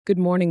Good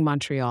morning,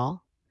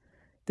 Montreal.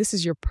 This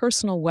is your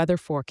personal weather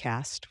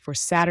forecast for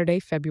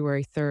Saturday,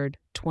 February 3rd,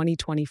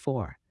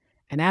 2024.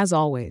 And as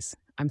always,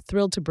 I'm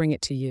thrilled to bring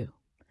it to you.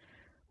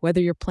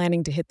 Whether you're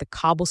planning to hit the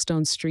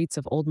cobblestone streets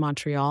of Old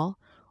Montreal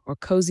or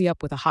cozy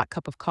up with a hot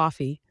cup of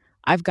coffee,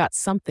 I've got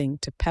something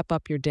to pep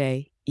up your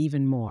day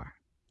even more.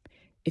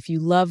 If you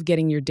love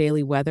getting your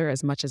daily weather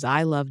as much as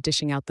I love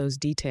dishing out those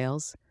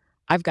details,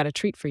 I've got a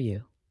treat for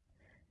you.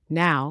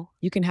 Now,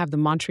 you can have the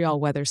Montreal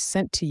weather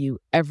sent to you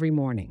every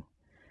morning.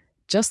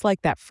 Just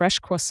like that fresh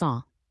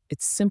croissant,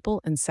 it's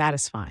simple and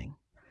satisfying.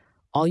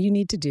 All you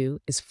need to do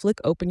is flick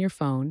open your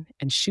phone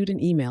and shoot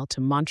an email to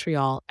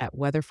Montreal at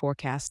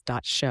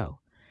weatherforecast.show.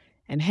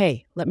 And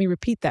hey, let me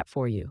repeat that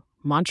for you,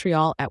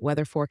 Montreal at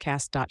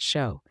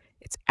weatherforecast.show.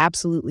 It's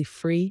absolutely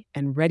free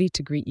and ready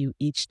to greet you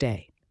each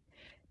day.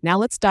 Now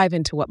let's dive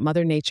into what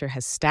Mother Nature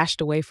has stashed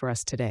away for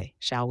us today,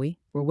 shall we?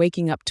 We're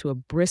waking up to a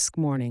brisk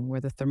morning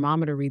where the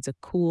thermometer reads a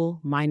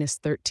cool minus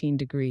 13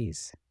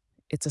 degrees.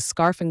 It's a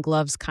scarf and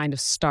gloves kind of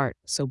start,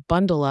 so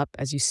bundle up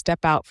as you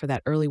step out for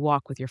that early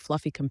walk with your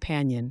fluffy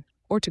companion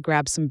or to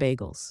grab some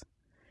bagels.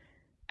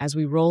 As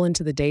we roll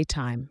into the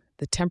daytime,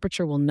 the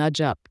temperature will nudge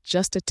up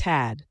just a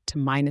tad to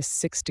minus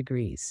 6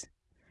 degrees.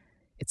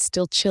 It's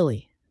still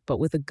chilly, but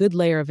with a good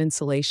layer of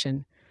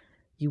insulation,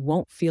 you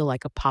won't feel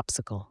like a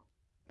popsicle.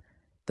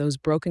 Those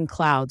broken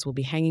clouds will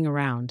be hanging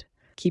around,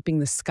 keeping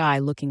the sky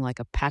looking like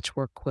a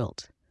patchwork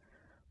quilt.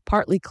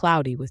 Partly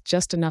cloudy with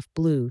just enough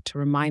blue to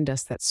remind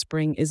us that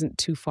spring isn't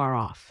too far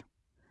off.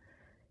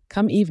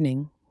 Come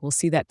evening, we'll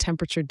see that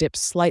temperature dip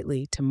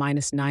slightly to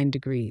minus 9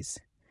 degrees.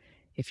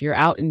 If you're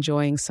out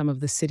enjoying some of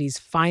the city's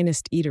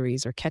finest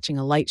eateries or catching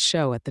a light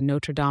show at the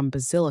Notre Dame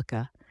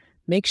Basilica,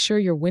 make sure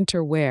your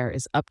winter wear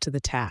is up to the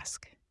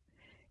task.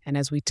 And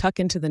as we tuck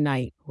into the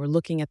night, we're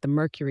looking at the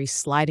mercury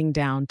sliding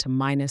down to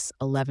minus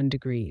 11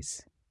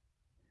 degrees.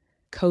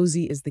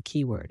 Cozy is the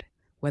keyword,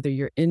 whether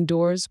you're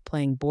indoors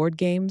playing board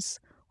games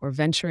or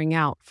venturing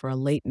out for a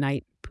late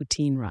night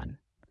poutine run.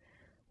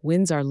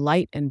 Winds are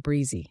light and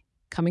breezy,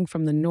 coming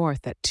from the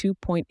north at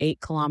 2.8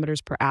 kilometers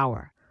per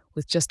hour,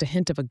 with just a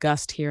hint of a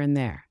gust here and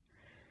there.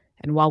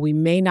 And while we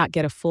may not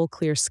get a full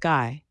clear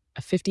sky,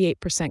 a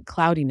 58%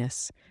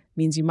 cloudiness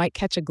means you might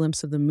catch a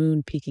glimpse of the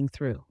moon peeking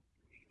through.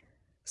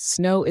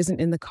 Snow isn't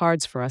in the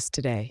cards for us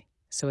today,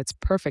 so it's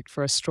perfect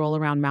for a stroll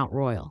around Mount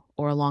Royal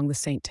or along the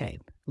St.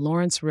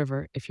 Lawrence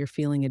River if you're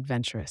feeling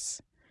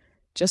adventurous.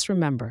 Just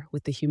remember,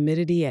 with the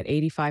humidity at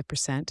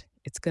 85%,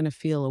 it's going to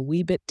feel a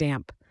wee bit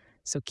damp,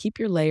 so keep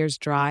your layers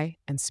dry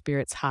and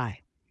spirits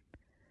high.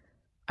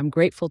 I'm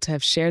grateful to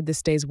have shared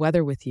this day's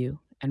weather with you,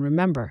 and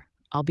remember,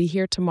 I'll be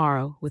here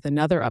tomorrow with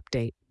another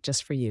update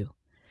just for you.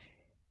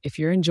 If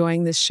you're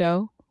enjoying this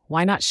show,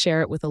 why not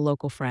share it with a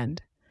local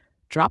friend?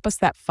 Drop us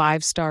that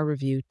 5-star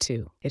review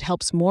too. It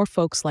helps more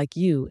folks like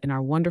you in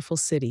our wonderful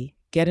city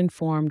get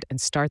informed and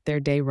start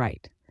their day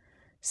right.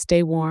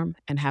 Stay warm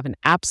and have an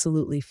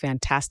absolutely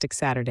fantastic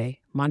Saturday,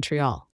 Montreal.